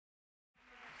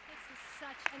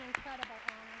an incredible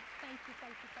honor. Thank you,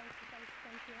 thank you, thank you, thank you,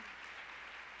 thank you.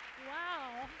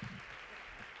 Wow.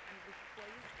 And before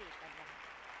you speak,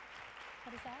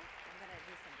 What is that? I'm going to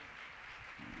do something.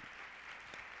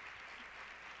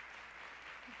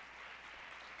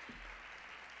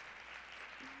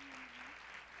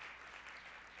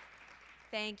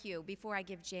 Thank you. Before I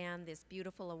give Jan this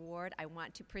beautiful award, I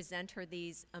want to present her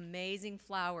these amazing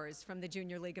flowers from the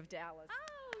Junior League of Dallas.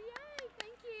 Oh, yay,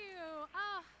 thank you.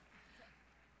 Oh.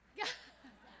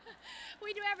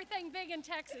 We do everything big in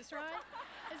Texas, right?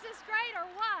 Is this great or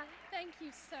what? Thank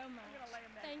you so much.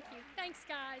 Thank you. Thanks,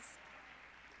 guys.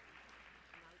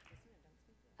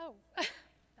 Oh,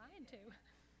 dying to.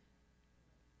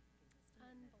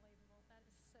 Unbelievable. That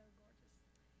is so gorgeous.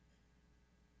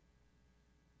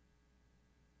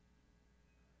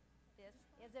 This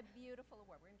is a beautiful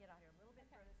award. We're going to get out here a little bit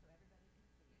further so everybody can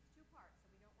see. It's two parts, so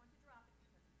we don't want to drop it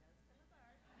because it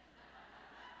does come apart.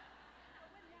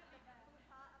 Wouldn't that be bad?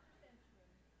 Hoo-ha of the century.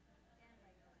 And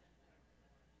regular.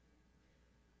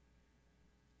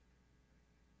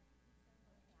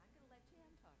 Okay, I'm going to let Jan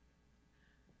talk.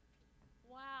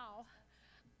 Wow.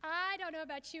 I don't know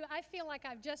about you. I feel like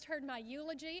I've just heard my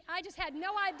eulogy. I just had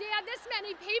no idea this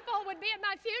many people would be at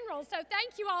my funeral, so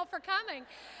thank you all for coming.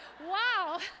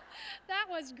 Wow, that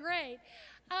was great.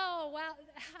 Oh, wow,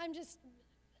 I'm just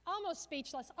almost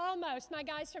speechless, almost. My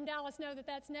guys from Dallas know that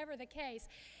that's never the case.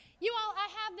 You all, I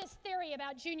have this theory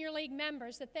about junior league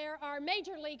members, that there are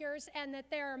major leaguers and that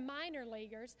there are minor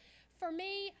leaguers. For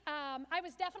me, I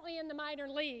was definitely in the minor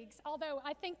leagues, although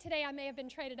I think today I may have been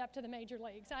traded up to the major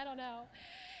leagues. I don't know.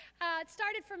 It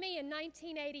started for me in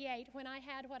 1988 when I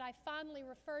had what I fondly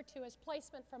refer to as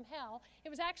placement from hell. It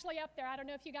was actually up there. I don't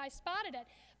know if you guys spotted it.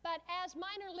 But as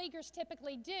minor leaguers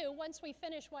typically do, once we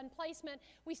finish one placement,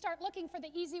 we start looking for the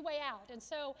easy way out. And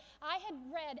so I had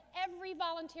read every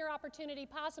volunteer opportunity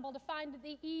possible to find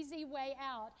the easy way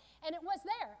out. And it was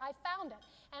there. I found it.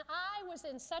 And I was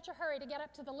in such a hurry to get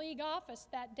up to the league office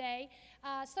that day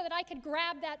so that I could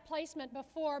grab that placement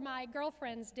before my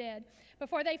girlfriends did,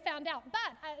 before they found out.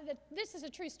 But this is a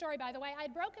true story, by the way.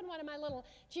 I'd broken one of my little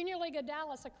Junior League of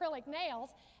Dallas acrylic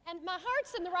nails, and my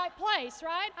heart's in the right place,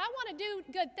 right? I want to do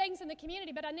good things in the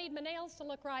community, but I need my nails to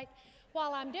look right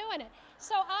while I'm doing it.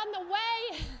 So on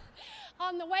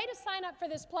the way to sign up for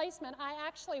this placement, I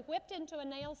actually whipped into a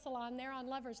nail salon there on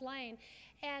Lover's Lane,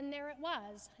 and there it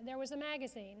was. There was a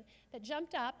magazine that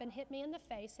jumped up and hit me in the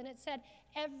face, and it said,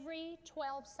 every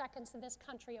 12 seconds in this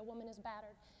country, a woman is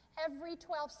battered. Every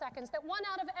 12 seconds, that 1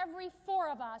 out of every 4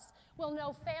 of us will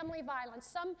know family violence.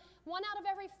 1 out of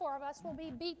every 4 of us will be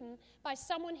beaten by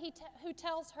someone who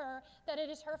tells her that it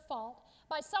is her fault,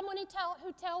 by someone who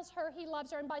tells her he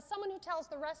loves her, and by someone who tells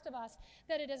the rest of us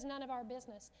that it is none of our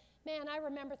business. Man, I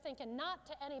remember thinking, not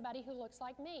to anybody who looks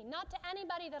like me, not to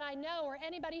anybody that I know or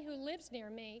anybody who lives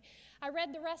near me. I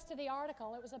read the rest of the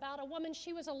article. It was about a woman.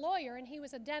 She was a lawyer and he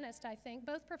was a dentist, I think,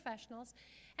 both professionals.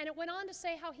 And it went on to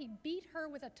say how he beat her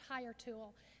with a tire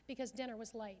tool because dinner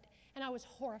was late. And I was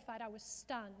horrified. I was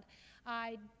stunned.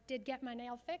 I did get my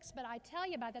nail fixed, but I tell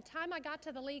you, by the time I got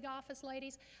to the league office,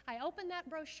 ladies, I opened that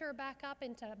brochure back up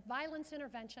into violence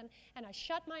intervention, and I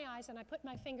shut my eyes and I put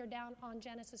my finger down on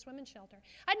Genesis Women's Shelter.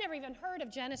 I'd never even heard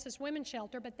of Genesis Women's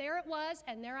Shelter, but there it was,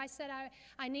 and there I said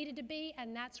I needed to be,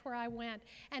 and that's where I went.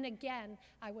 And again,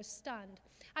 I was stunned.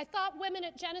 I thought women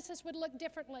at Genesis would look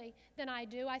differently than I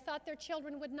do. I thought their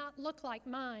children would not look like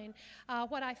mine.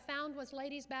 What I found was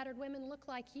ladies, battered women look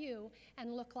like you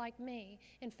and look like me.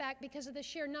 In fact, because of the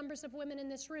sheer numbers of women in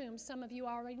this room, some of you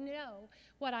already know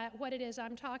what it is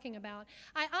I'm talking about.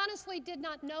 I honestly did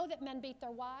not know that men beat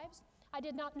their wives. I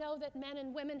did not know that men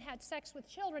and women had sex with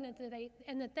children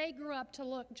and that they grew up to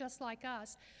look just like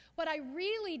us. What I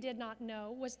really did not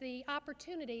know was the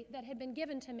opportunity that had been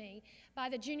given to me by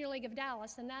the Junior League of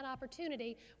Dallas, and that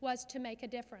opportunity was to make a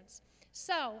difference.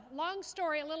 So, long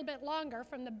story, a little bit longer,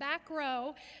 from the back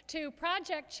row to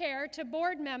project chair to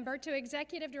board member to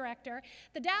executive director,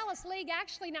 the Dallas League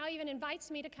actually now even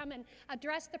invites me to come and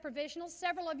address the provisionals.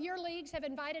 Several of your leagues have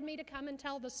invited me to come and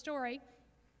tell the story.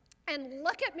 And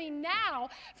look at me now,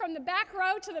 from the back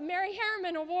row to the Mary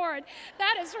Harriman Award.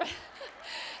 That is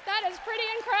pretty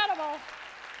incredible.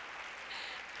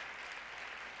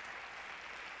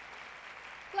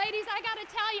 Ladies, I got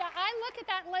to tell you, I look at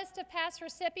that list of past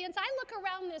recipients, I look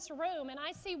around this room and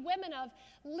I see women of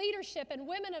leadership and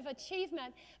women of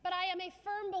achievement, but I am a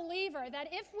firm believer that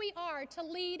if we are to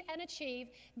lead and achieve,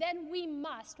 then we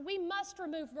must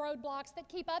remove roadblocks that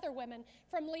keep other women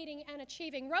from leading and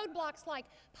achieving. Roadblocks like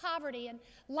poverty and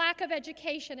lack of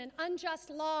education and unjust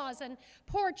laws and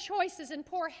poor choices and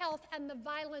poor health and the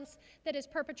violence that is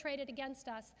perpetrated against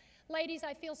us. Ladies,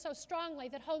 I feel so strongly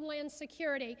that Homeland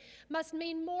Security must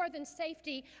mean more than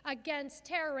safety against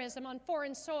terrorism on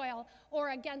foreign soil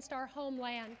or against our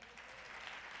homeland.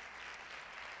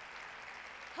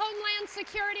 Homeland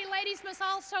Security, ladies, must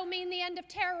also mean the end of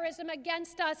terrorism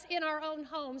against us in our own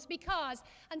homes, because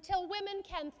until women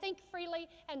can think freely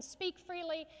and speak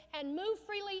freely and move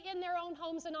freely in their own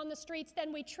homes and on the streets,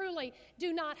 then we truly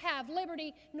do not have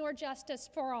liberty nor justice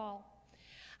for all.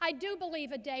 I do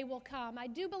believe a day will come. I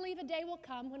do believe a day will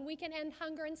come when we can end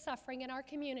hunger and suffering in our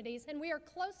communities, and we are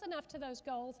close enough to those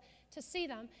goals to see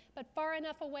them, but far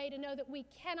enough away to know that we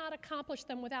cannot accomplish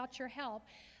them without your help.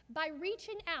 By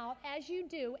reaching out, as you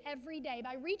do every day,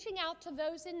 by reaching out to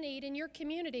those in need in your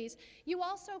communities, you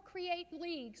also create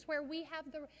leagues where we have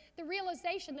the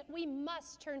realization that we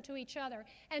must turn to each other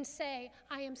and say,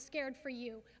 I am scared for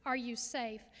you. Are you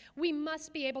safe? We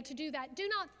must be able to do that. Do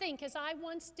not think, as I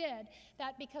once did,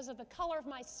 that because of the color of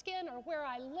my skin or where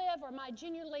I live or my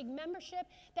Junior League membership,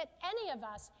 that any of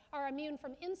us are immune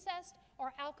from incest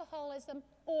or alcoholism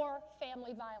or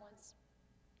family violence.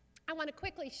 I want to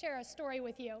quickly share a story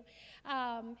with you.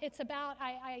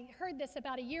 I heard this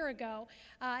about a year ago,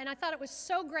 and I thought it was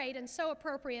so great and so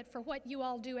appropriate for what you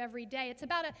all do every day. It's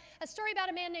about a story about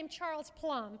a man named Charles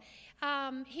Plum.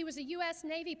 He was a U.S.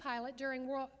 Navy pilot during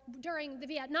the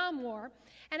Vietnam War,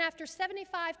 and after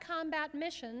 75 combat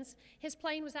missions, his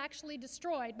plane was actually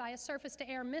destroyed by a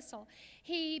surface-to-air missile.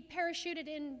 He parachuted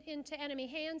into enemy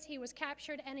hands, he was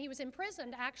captured, and he was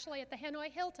imprisoned actually at the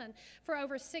Hanoi Hilton for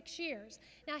over 6 years.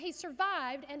 Now, he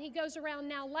survived, and he goes around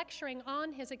now lecturing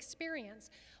on his experience.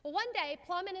 Well, one day,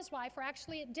 Plum and his wife were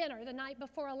actually at dinner the night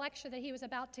before a lecture that he was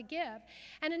about to give,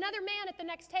 and another man at the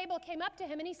next table came up to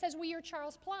him, and he says, well, you're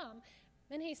Charles Plum.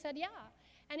 And he said, yeah.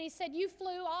 And he said, you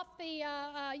flew off the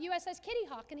USS Kitty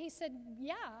Hawk. And he said,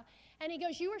 yeah. And he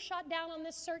goes, you were shot down on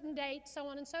this certain date, so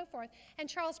on and so forth. And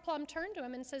Charles Plum turned to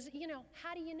him and says, you know,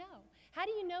 how do you know? How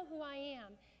do you know who I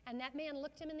am? And that man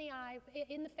looked him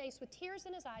in the face with tears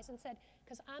in his eyes and said,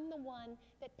 because I'm the one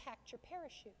that packed your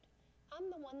parachute. I'm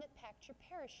the one that packed your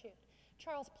parachute.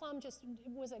 Charles Plum just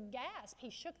was aghast. He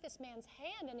shook this man's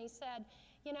hand and he said,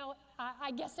 you know,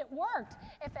 I guess it worked.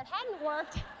 If it hadn't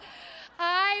worked,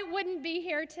 I wouldn't be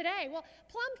here today. Well,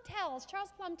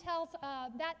 Charles Plum tells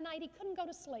that night he couldn't go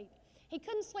to sleep. He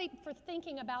couldn't sleep for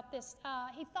thinking about this.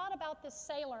 He thought about this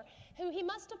sailor who he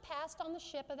must have passed on the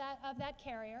ship of that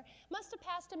carrier, must have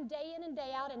passed him day in and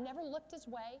day out and never looked his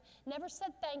way, never said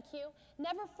thank you,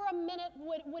 never for a minute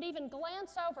would even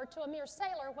glance over to a mere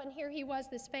sailor when here he was,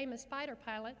 this famous fighter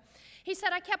pilot. He said,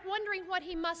 I kept wondering what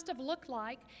he must have looked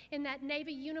like in that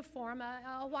Navy uniform,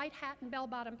 a white hat and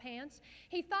bell-bottom pants.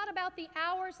 He thought about the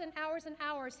hours and hours and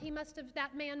hours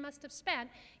that man must have spent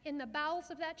in the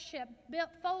bowels of that ship,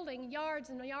 folding yards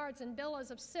and yards and billows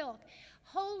of silk,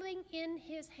 holding in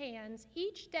his hands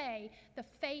each day the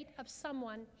fate of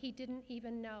someone he didn't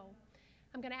even know.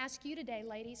 I'm going to ask you today,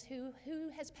 ladies, who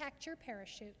has packed your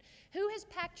parachute? Who has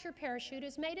packed your parachute,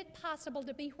 has made it possible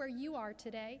to be where you are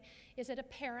today? Is it a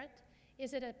parent?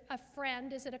 Is it a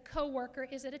friend? Is it a coworker?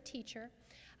 Is it a teacher?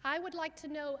 I would like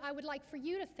for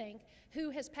you to think who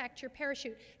has packed your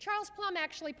parachute. Charles Plum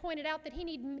actually pointed out that he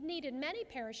needed many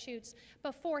parachutes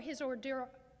before his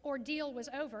ordeal was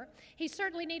over. He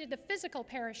certainly needed the physical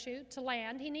parachute to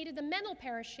land. He needed the mental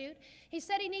parachute. He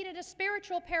said he needed a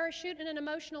spiritual parachute and an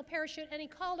emotional parachute, and he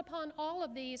called upon all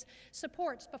of these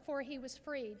supports before he was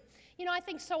freed. You know, I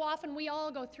think so often we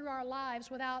all go through our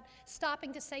lives without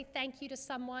stopping to say thank you to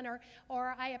someone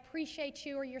or I appreciate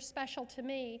you or you're special to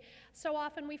me. So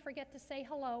often we forget to say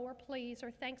hello or please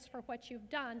or thanks for what you've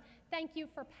done. Thank you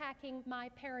for packing my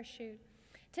parachute.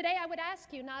 Today I would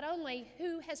ask you not only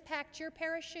who has packed your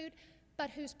parachute,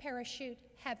 but whose parachute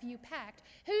have you packed?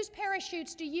 Whose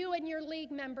parachutes do you and your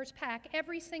league members pack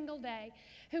every single day,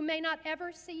 who may not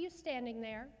ever see you standing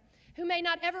there, who may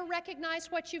not ever recognize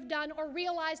what you've done or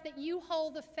realize that you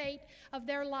hold the fate of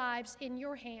their lives in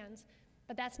your hands?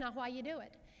 But that's not why you do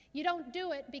it. You don't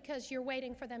do it because you're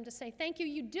waiting for them to say thank you.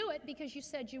 You do it because you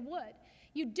said you would.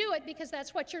 You do it because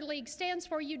that's what your league stands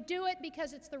for. You do it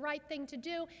because it's the right thing to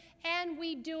do. And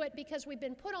we do it because we've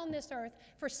been put on this earth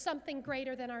for something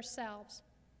greater than ourselves.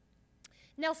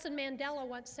 Nelson Mandela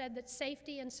once said that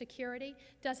safety and security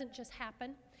doesn't just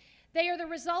happen. They are the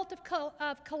result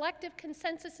of collective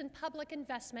consensus and public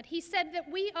investment. He said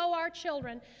that we owe our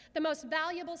children, the most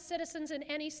valuable citizens in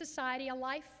any society, a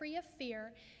life free of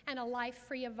fear and a life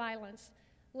free of violence.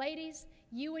 Ladies,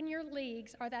 you and your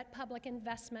leagues are that public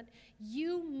investment.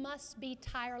 You must be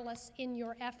tireless in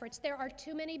your efforts. There are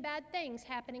too many bad things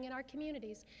happening in our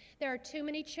communities. There are too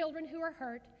many children who are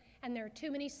hurt, and there are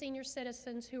too many senior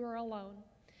citizens who are alone.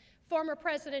 Former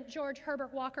President George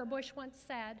Herbert Walker Bush once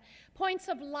said, "Points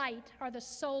of light are the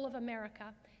soul of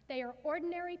America. They are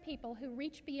ordinary people who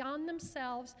reach beyond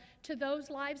themselves to those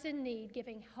lives in need,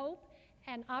 giving hope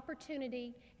and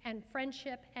opportunity and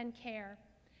friendship and care."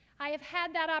 I have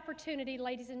had that opportunity,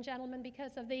 ladies and gentlemen,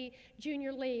 because of the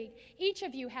Junior League. Each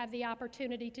of you have the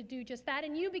opportunity to do just that,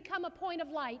 and you become a point of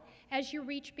light as you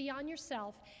reach beyond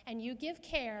yourself, and you give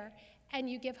care, and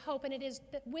you give hope. And it is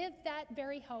with that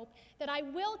very hope that I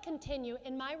will continue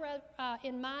in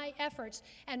my efforts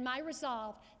and my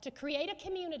resolve to create a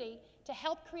community, to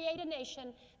help create a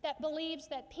nation that believes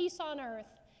that peace on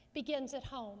earth begins at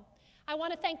home. I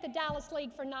want to thank the Dallas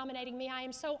League for nominating me. I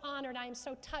am so honored. I am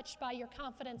so touched by your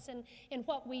confidence in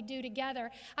what we do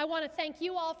together. I want to thank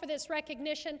you all for this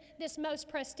recognition, this most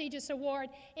prestigious award.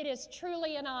 It is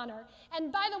truly an honor.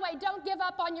 And by the way, don't give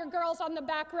up on your girls on the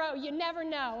back row. You never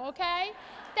know, okay?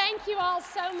 Thank you all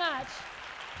so much.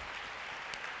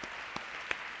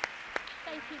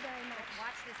 Thank you very much.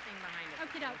 Watch this thing behind us.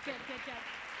 Okay, no, good. Thank you.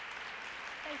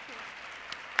 Thank you.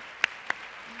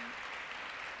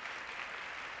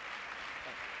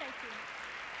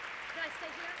 Can I stay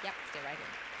here? Yep, stay right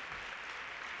here.